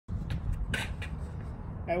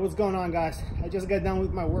Hey, what's going on, guys? I just got done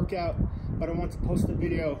with my workout, but I want to post a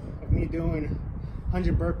video of me doing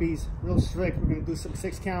 100 burpees, real strict. We're gonna do some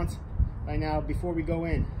 6 counts right now before we go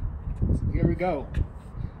in. So here we go.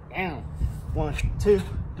 Down. 1, 2,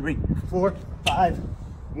 3, 4, 5.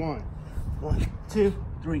 1, 2,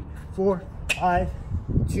 3, 4, 5.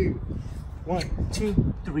 2, 1,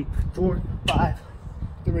 2, 3, 4, 5.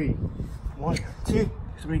 3, 1, 2,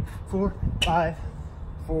 3, 4, 5.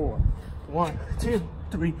 4, 1, 2,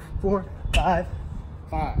 3, 4, 5.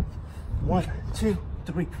 5, 1, 2,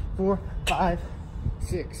 3, 4, 5.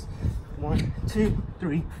 6, 1, 2,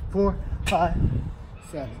 3, 4, 5.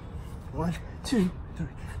 7, 1, 2, 3,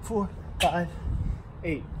 4, 5.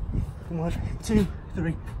 8, 1, 2,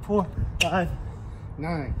 3, 4, 5.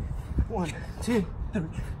 9, 1, 2, 3,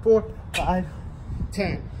 4, 5.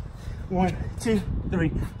 10, 1, 2,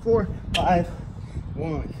 3, 4, 5.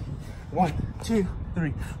 1, 2,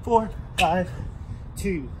 3, 4, 5.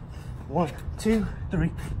 2, 1, 2,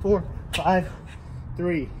 3, 4, 5.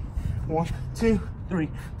 3, 1, 2, 3,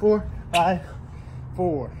 4, 5.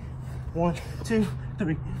 4, 1, 2,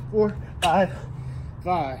 3, 4, 5.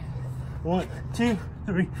 5, 1, 2,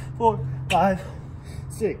 3, 4, 5.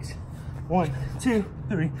 6, 1, 2,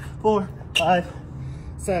 3, 4, 5.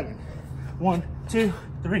 7, 1, 2,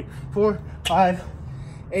 3, 4, 5.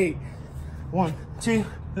 8, 1, 2,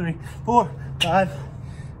 3, 4, 5.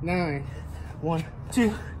 9, 1,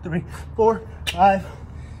 2, 3, 4, 5.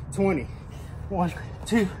 20, 1,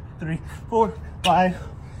 2, 3, 4, 5.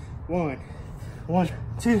 1,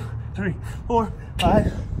 2, 3, 4,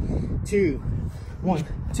 5. 2, 1,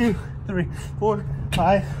 2, 3, 4,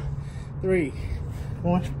 5. 3,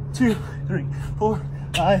 1, 2, 3, 4,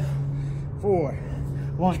 5. 4,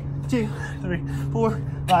 1, 2, 3, 4,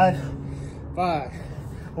 5. 5,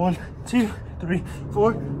 1, 2, 3,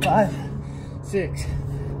 4, 5. 6,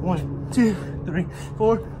 1, 2, 3,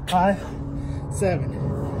 4, 5. 7,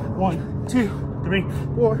 1, 2, 3,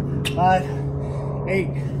 4, 5. 8,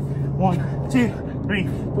 1, 2, 3,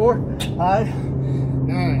 4, 5.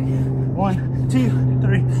 9, 1, 2,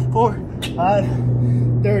 3, 4, 5.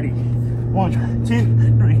 30, 1, 2,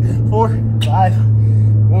 3, 4, 5.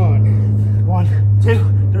 1, 2,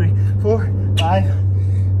 3, 4, 5.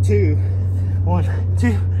 2, 1,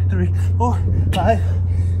 2, 3, 4, 5.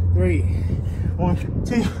 3, 1,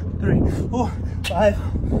 2, 3, 4, 5.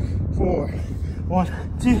 4, 1,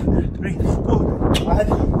 2, 3, 4, 5.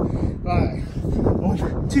 5, 1,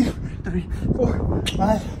 2, 3, 4,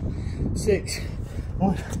 5. 6,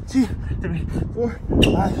 1, 2, 3, 4,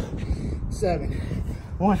 5. 7,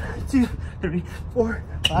 1, 2, 3, 4,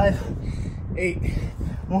 5. 8,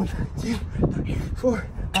 1, 2, 3, 4,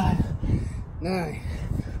 5. 9,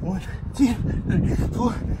 1, 2, 3,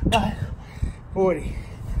 4, 5. 40,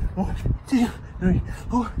 1, 2, 3,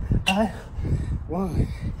 4, 5. 1,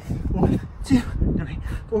 2, 3,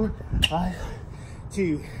 4, 5.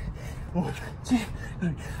 2, 1, 2,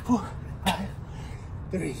 3, 4, 5.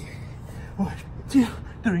 3, 1, 2,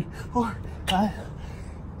 3, 4, 5.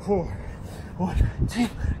 4, 1, 2,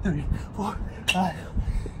 3, 4, 5.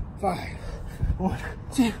 5, 1,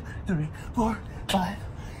 2, 3, 4, 5.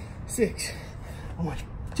 6, 1,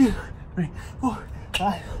 2, 3, 4,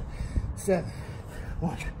 5. 7,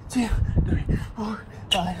 1, 2, 3, 4,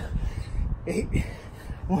 5. 8,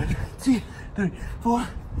 1, 2, 3, 4,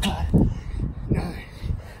 5. 9,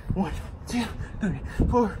 1, 2, 3,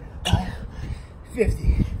 4, 5.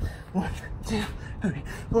 50, 1, 2, 3,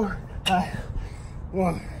 4, 5.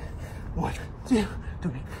 1, 2,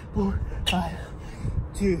 3, 4, 5.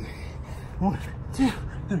 2, 1, 2,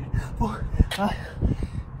 3, 4, 5.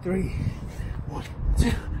 3, 1,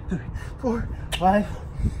 2, 3, 4, 5.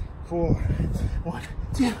 4, 1,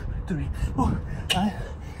 2, 3, 4, 5.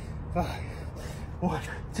 5, 1,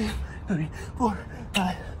 2, 3, 4,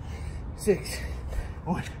 5. 6,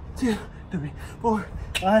 1, 2, 3, 4,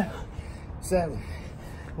 5. 7,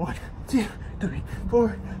 1, 2, 3,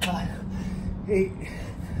 4, 5. 8,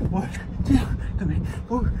 1, 2, 3,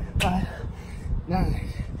 4, 5. 9,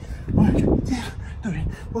 1, 2, 3,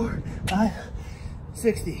 4, 5.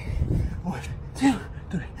 60, 1, 2,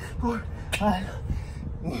 3, 4, 5.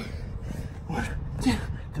 1, 2,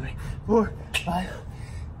 3, 4, 5.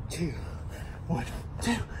 2, 1,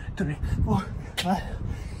 2, 3, 4, 5.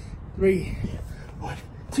 3, 1,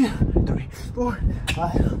 2, 3, 4,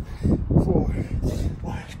 5. 4,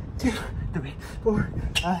 1, 2, 3, 4,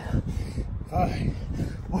 5. 5,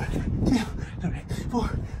 1, 2, 3, 4,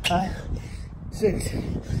 5. 6,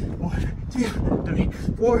 1, 2, 3,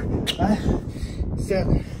 4, 5.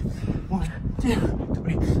 7, 1, 2,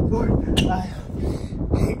 3, 4, 5.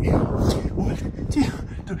 8, 1, 2,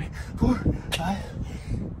 3, 4, 5.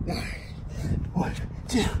 9, 1,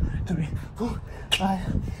 2, 3, 4, 5,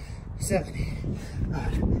 7.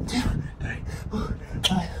 1, 2, 3, 4,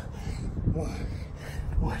 5.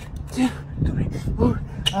 1, 2, 3, 4,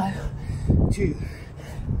 5. 2.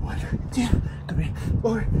 1, 2, 3,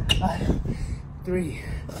 4, 5. 3.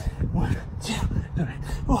 1, 2, 3,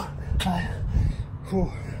 4, 5.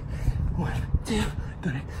 4. 1, 2,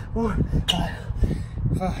 3, 4, 5.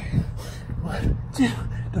 5. 1, 2,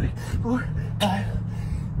 3, 4, 5.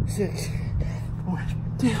 6. 1,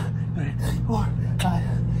 2, 3, 4, 5.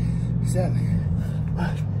 7.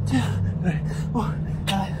 1, 2, 3, 4,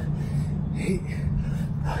 5. 8.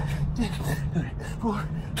 1, 2, 3, 4,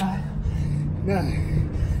 5. 9.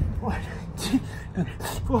 1, 2, 3,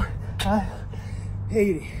 4, 5.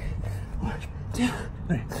 80. 1, 2,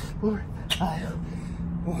 3, 4, 5.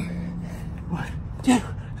 1, 2,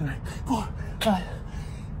 3, 4, 5.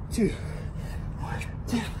 2. 1,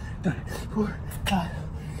 2, 3, 4, 5.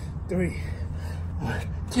 3. 1,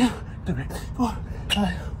 2, 3, 4,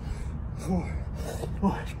 5. 4.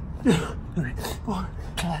 1, 2, 3, 4,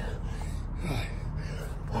 5. 5.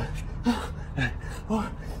 1, 2, 3, 4,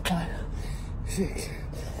 5. 6.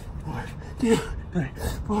 1, 2, 3,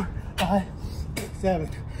 4, 5. 7.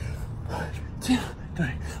 1, 2,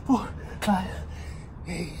 3, 4, 5.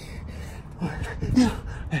 8. 1, 2,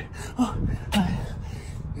 3, 4, 5.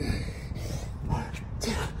 1,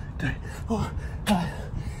 2, 3, 4, 5.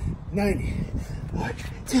 90. 1,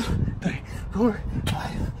 2, 3, 4,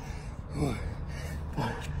 5.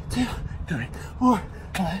 1, 2, 3, 4,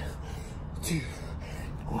 5. 2.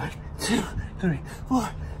 1, 2, 3, 4,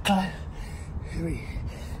 5. 3.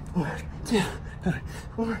 1, 2, 3,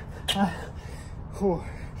 4, 5. 4.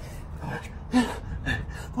 1, 2, 3,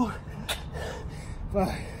 4,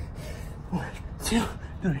 5. 1, 2,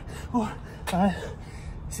 3, 4, 5.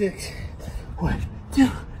 6. 1, 2,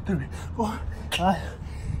 3, 4, 5.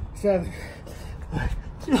 7. 1,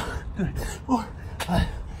 2, 3, 4, 5.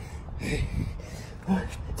 8. 1,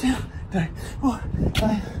 2, 3, 4,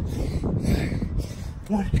 5.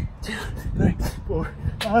 1, 2, 3, 4,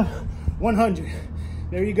 5. 100.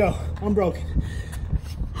 There you go. Unbroken.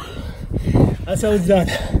 That's how it's done.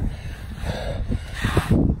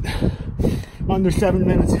 Under 7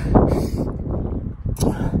 minutes.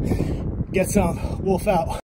 Get some. Wolf out.